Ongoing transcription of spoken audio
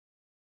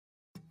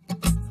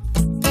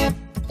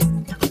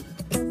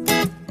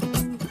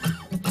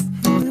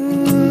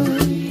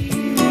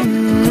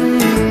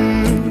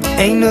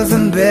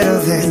nothing better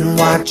than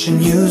watching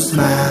you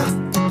smile.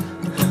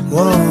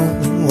 Whoa,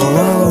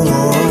 whoa,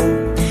 whoa,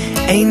 whoa.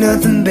 Ain't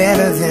nothing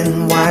better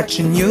than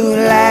watching you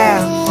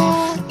laugh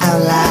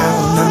out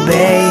loud, my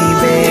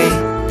baby.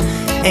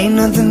 Ain't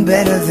nothing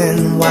better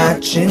than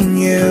watching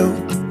you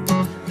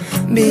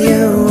be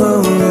you.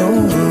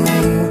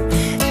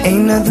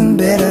 Ain't nothing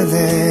better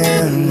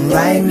than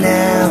right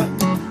now.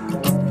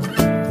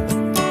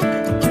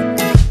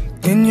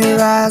 In your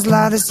eyes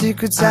lie the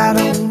secrets I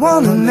don't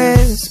wanna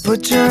miss.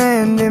 Put your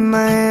hand in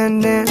my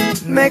hand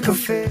and make a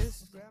fist.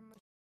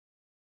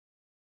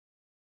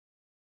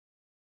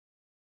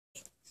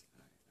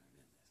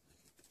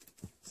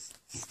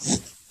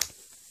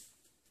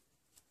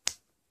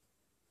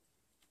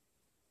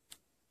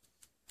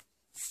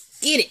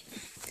 Get it.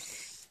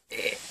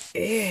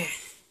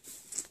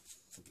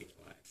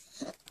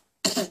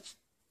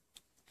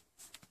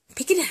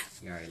 Pick it up.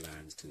 You already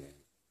learned today.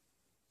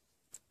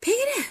 Pick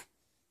it up.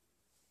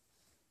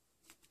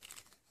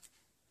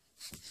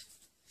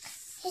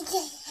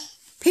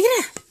 Pick it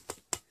up.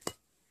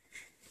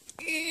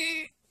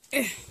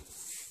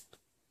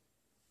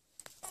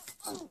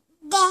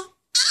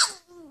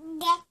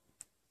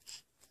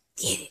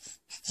 Get it.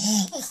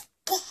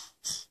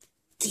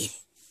 Get it.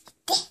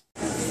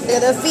 Look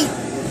at her feet.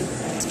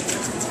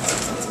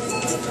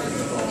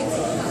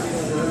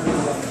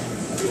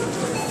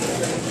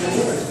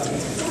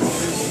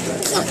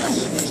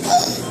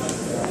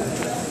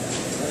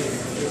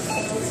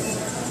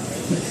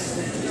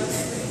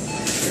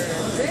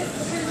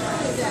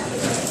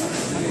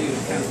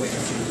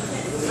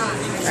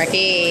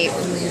 Raqeeb,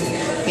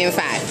 give me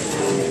 5.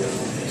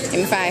 Give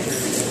me 5.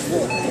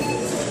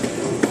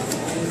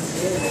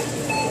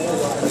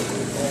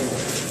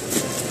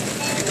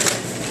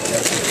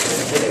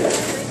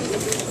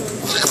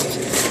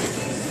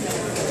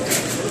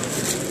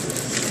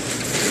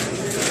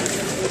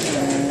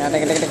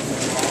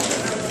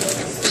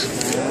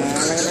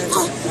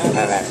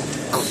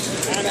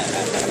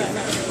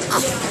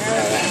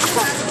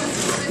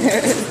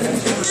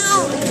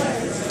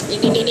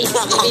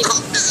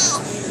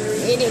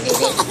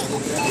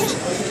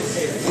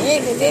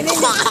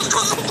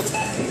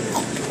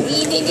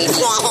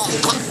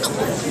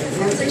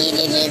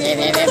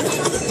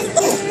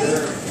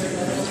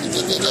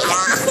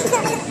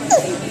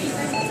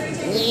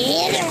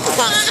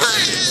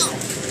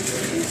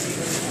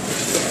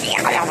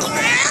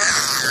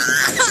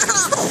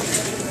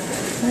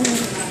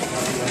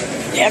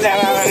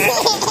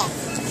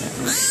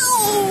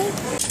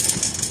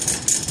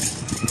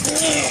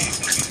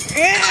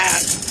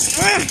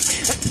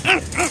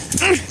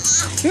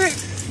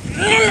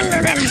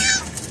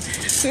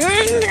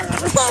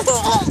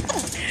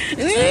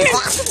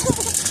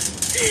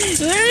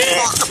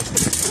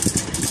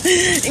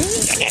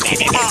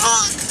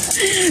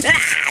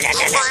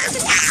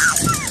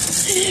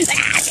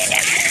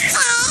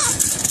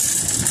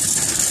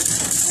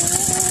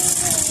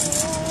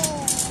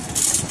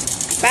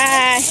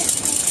 Bye.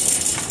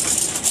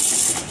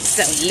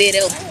 So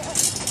little.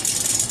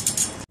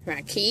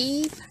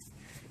 Raqeeb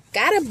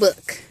got a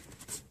book.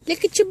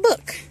 Look at your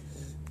book.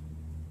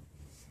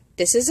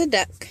 This is a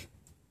duck.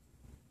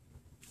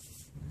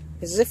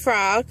 This is a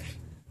frog.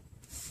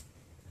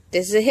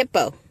 This is a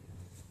hippo.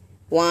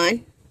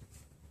 1,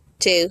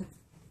 2,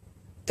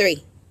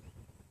 3.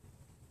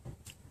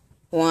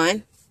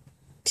 1,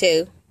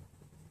 2,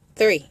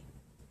 3.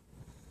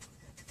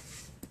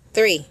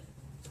 3.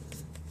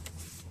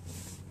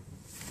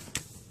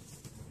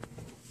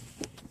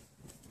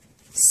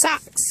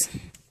 Socks.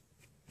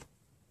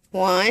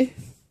 1,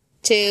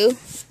 2,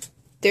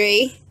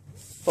 3,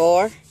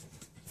 4,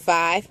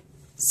 5,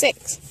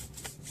 6.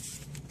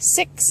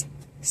 6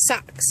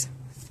 socks.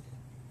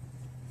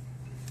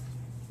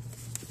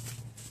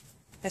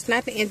 That's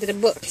not the end of the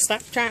book.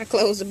 Stop trying to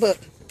close the book.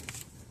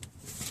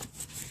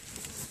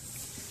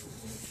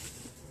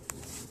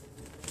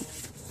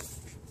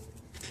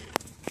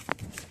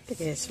 Look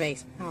at his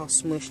face, all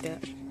smushed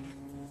up.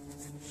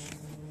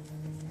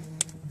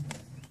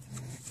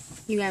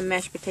 You got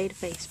mashed potato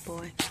face,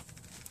 boy.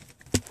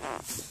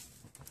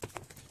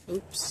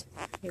 Oops,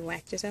 you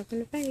whacked yourself in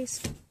the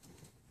face.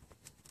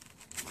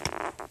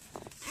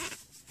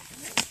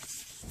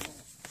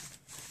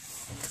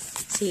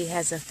 See, he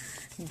has a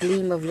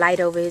gleam of light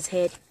over his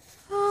head.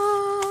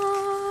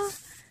 Oh,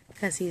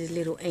 because he's a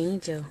little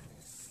angel.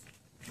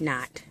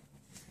 Not.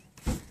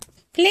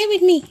 Play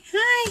with me.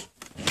 Hi.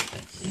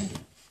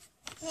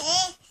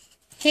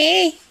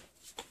 Hey.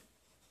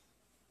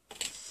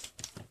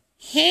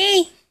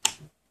 Hey.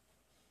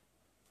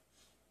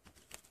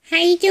 How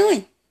you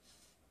doing?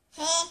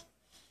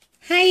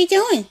 How you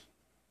doing?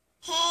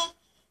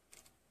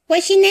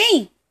 What's your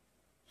name?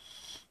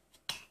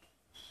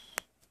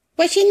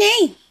 What's your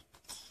name?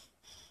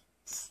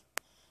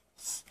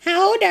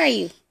 How old are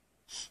you?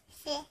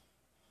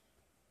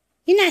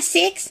 You're not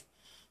 6?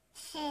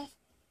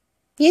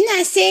 You're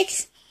not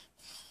 6?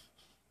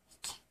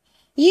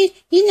 You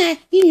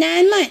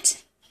 9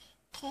 months.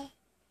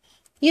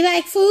 You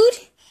like food?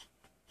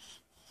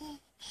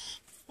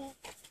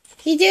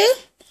 You do?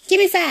 Give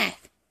me 5.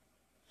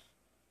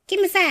 Give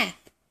me 5.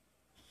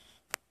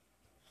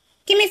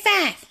 Give me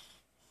 5.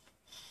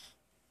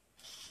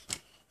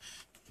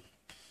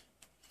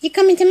 You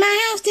coming to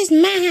my house? This is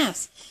my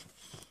house.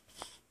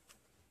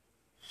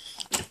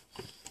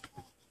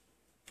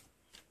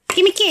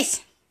 Give me a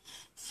kiss.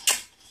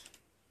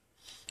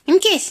 Give me a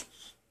kiss.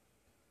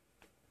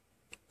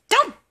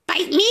 Don't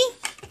bite me.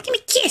 Give me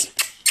a kiss.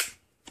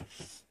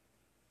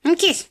 Give me a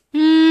kiss.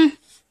 Give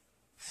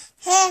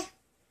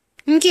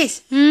me a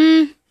kiss.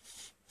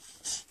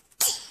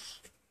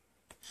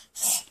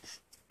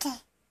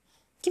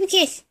 Give me a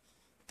kiss.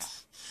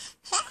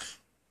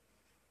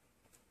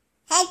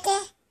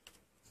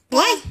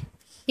 What?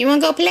 You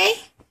want to go play?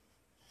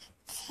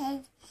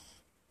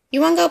 You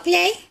want to go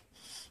play?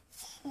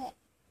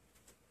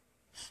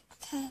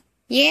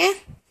 Yeah?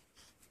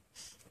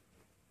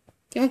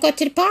 You want to go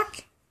to the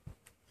park?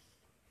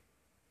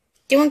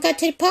 Do you want to go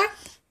to the park?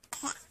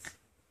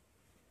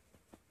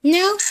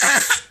 No?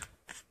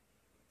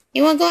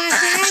 You want to go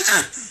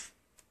outside?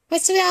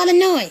 What's with all the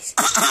noise?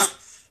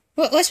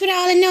 What's with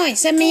all the noise?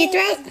 Something in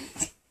your throat?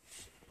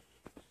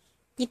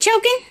 You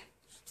choking?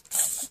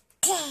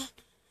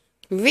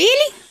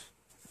 Really?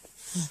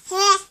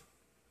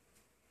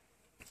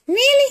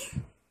 Really?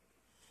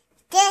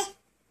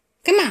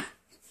 Come on.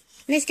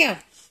 Let's go.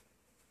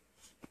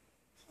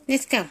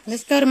 Let's go.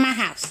 Let's go to my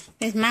house.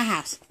 This is my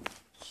house.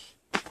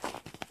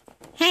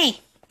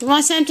 Hey, you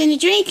want something to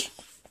drink?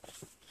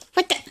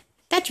 What the?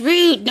 That's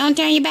rude. Don't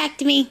turn your back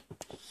to me.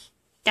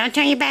 Don't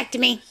turn your back to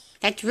me.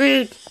 That's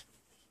rude.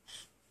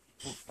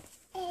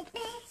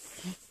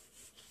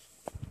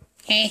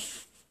 Hey,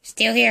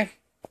 still here.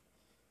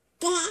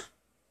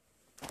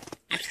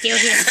 I'm still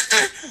here.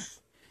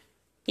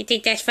 You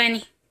think that's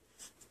funny?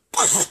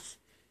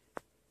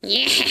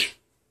 Yeah.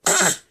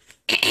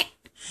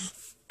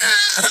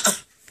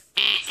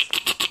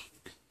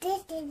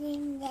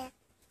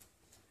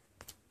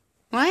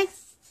 What?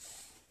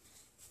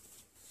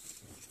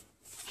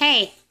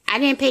 Hey, I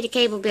didn't pay the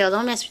cable bill.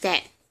 Don't mess with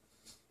that.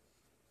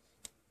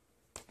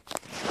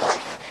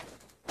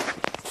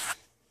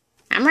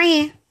 I'm right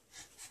here.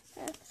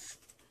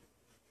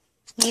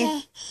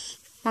 Yeah.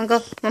 Wanna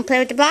play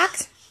with the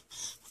box?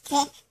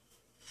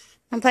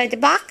 Wanna play with the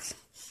box?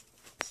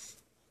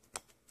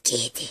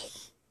 Get it.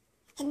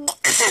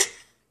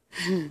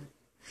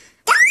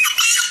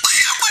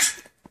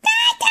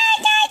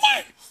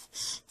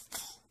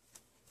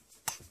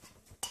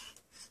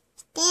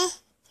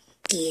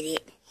 Get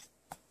it.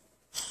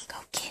 Go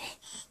get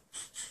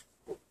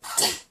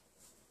it.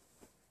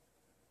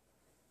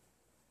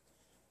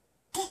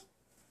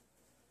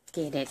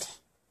 Get it.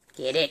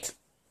 Get it.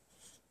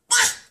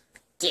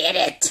 Get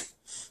it.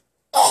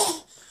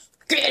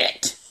 Get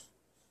it.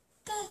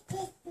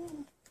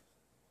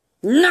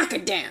 Knock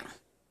it down.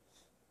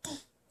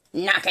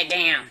 Knock it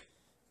down.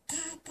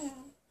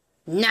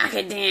 Knock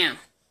it down.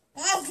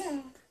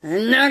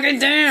 Knock it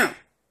down.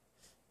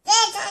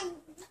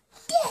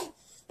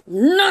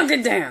 Knock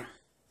it down.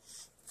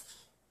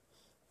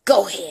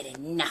 Go ahead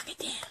and knock it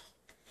down.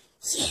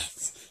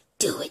 Yes.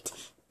 Do it.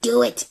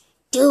 Do it.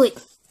 Do it.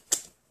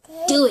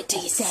 Do it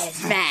till you're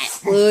satisfied.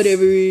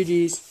 Whatever it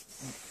is.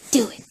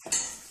 Do it.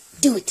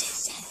 Do it till you're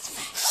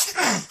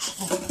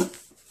satisfied.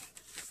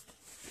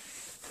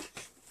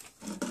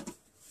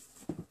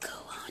 Go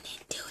on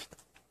and do it.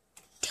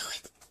 Do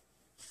it.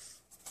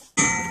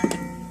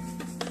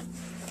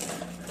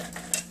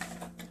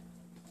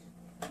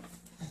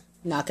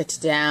 Knock it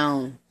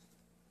down.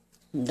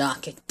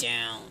 Knock it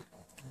down.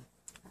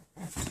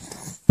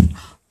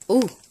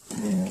 Ooh.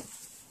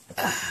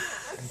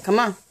 Come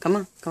on, come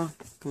on, come on,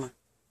 come on.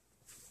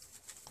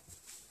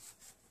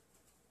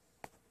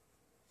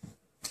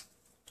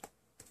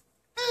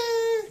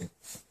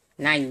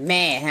 Now you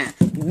mad, huh?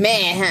 You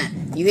mad, huh?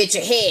 You hit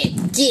your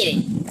head. Get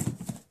it.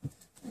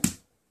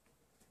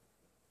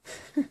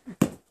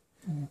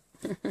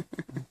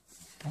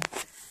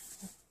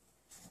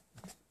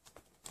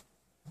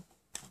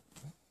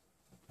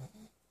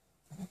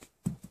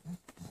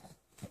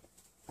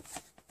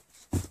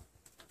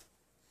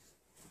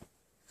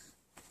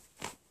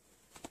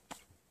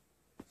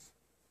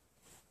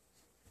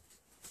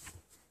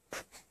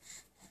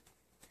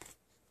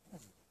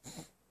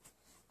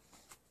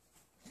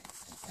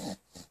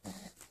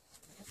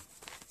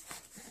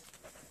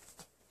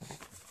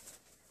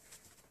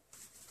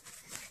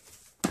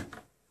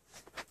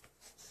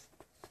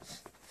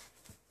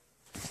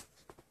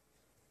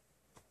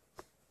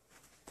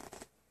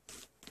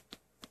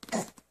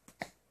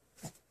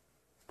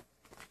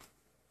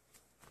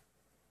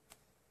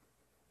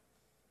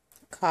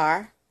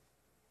 Car.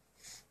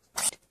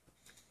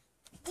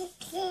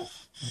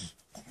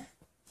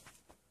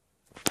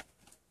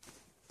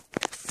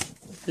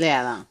 Lay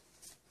down.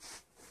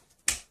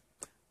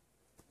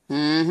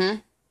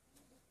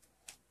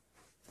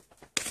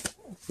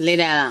 Lay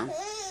down.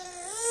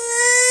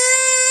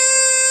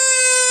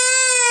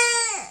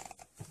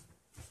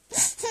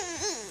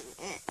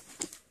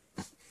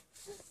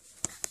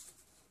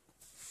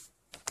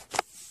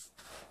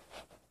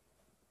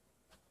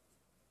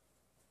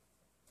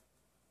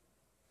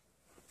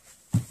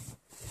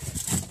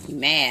 You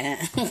mad,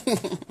 huh?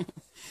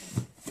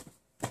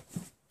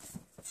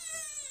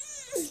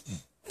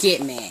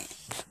 Get mad.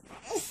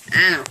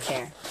 I don't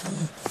care.